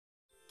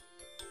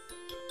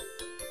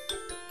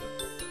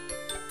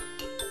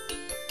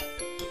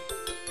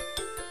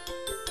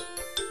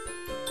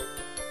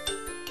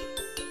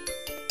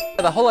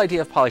The whole idea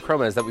of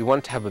Poly-Kroma is that we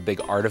wanted to have a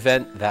big art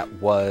event that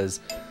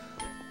was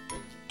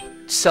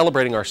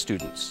celebrating our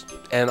students.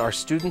 And our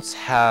students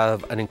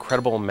have an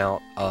incredible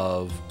amount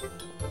of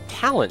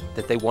talent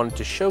that they wanted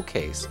to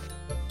showcase.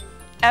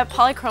 At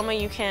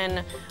Poly-Kroma you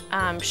can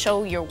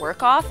show your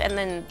work off and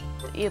then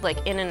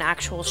like in an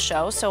actual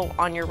show. So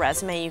on your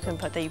resume you can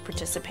put that you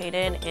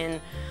participated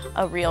in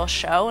a real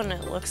show and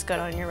it looks good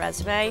on your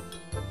resume.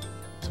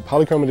 So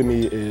Poly-Kroma to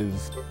me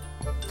is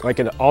like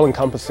an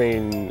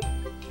all-encompassing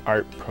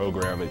art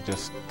program. It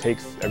just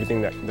takes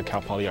everything that the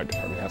Cal Poly Art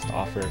Department has to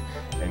offer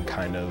and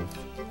kind of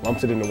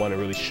lumps it into one and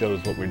really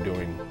shows what we're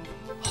doing.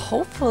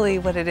 Hopefully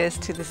what it is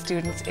to the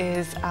students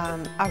is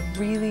a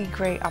really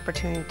great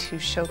opportunity to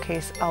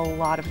showcase a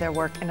lot of their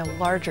work in a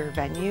larger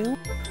venue.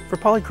 For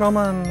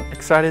Poly-Kroma, I'm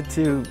excited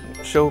to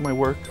show my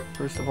work,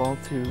 first of all,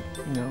 to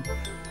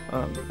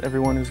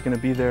everyone who's going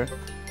to be there.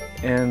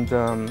 And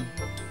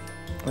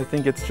I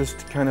think it's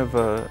just kind of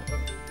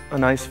a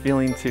nice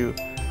feeling to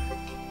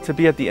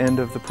be at the end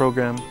of the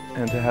program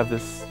and to have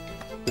this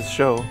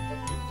show.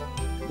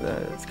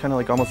 It's kind of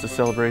like almost a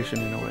celebration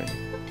in a way.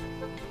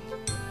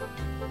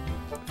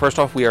 First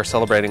off, we are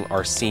celebrating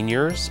our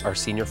seniors, our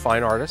senior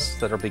fine artists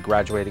that will be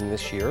graduating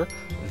this year.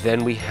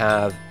 Then we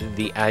have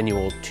the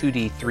annual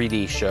 2D,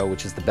 3D show,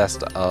 which is the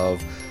best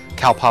of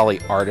Cal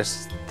Poly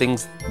artists,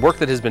 work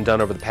that has been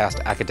done over the past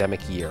academic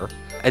year.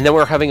 And then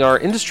we're having our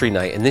industry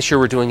night, and this year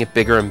we're doing it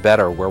bigger and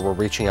better, where we're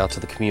reaching out to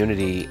the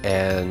community.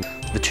 And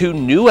the two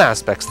new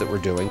aspects that we're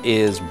doing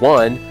is,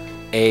 one,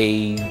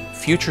 a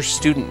future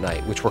student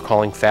night, which we're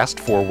calling Fast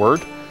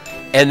Forward,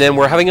 and then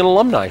we're having an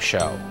alumni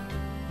show.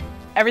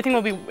 Everything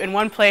will be in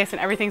one place and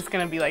everything's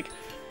going to be like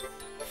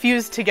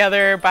fused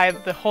together by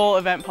the whole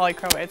event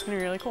Poly-Kroma. It's going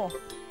to be really cool.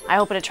 I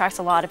hope it attracts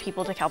a lot of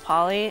people to Cal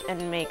Poly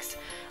and makes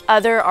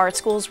other art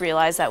schools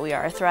realize that we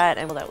are a threat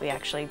and that we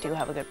actually do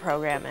have a good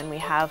program and we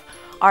have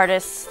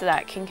artists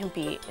that can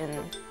compete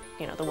in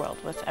the world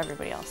with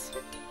everybody else.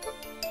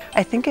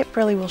 I think it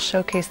really will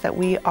showcase that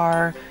we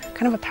are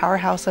kind of a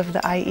powerhouse of the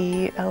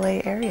IE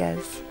LA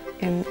areas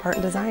in art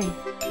and design.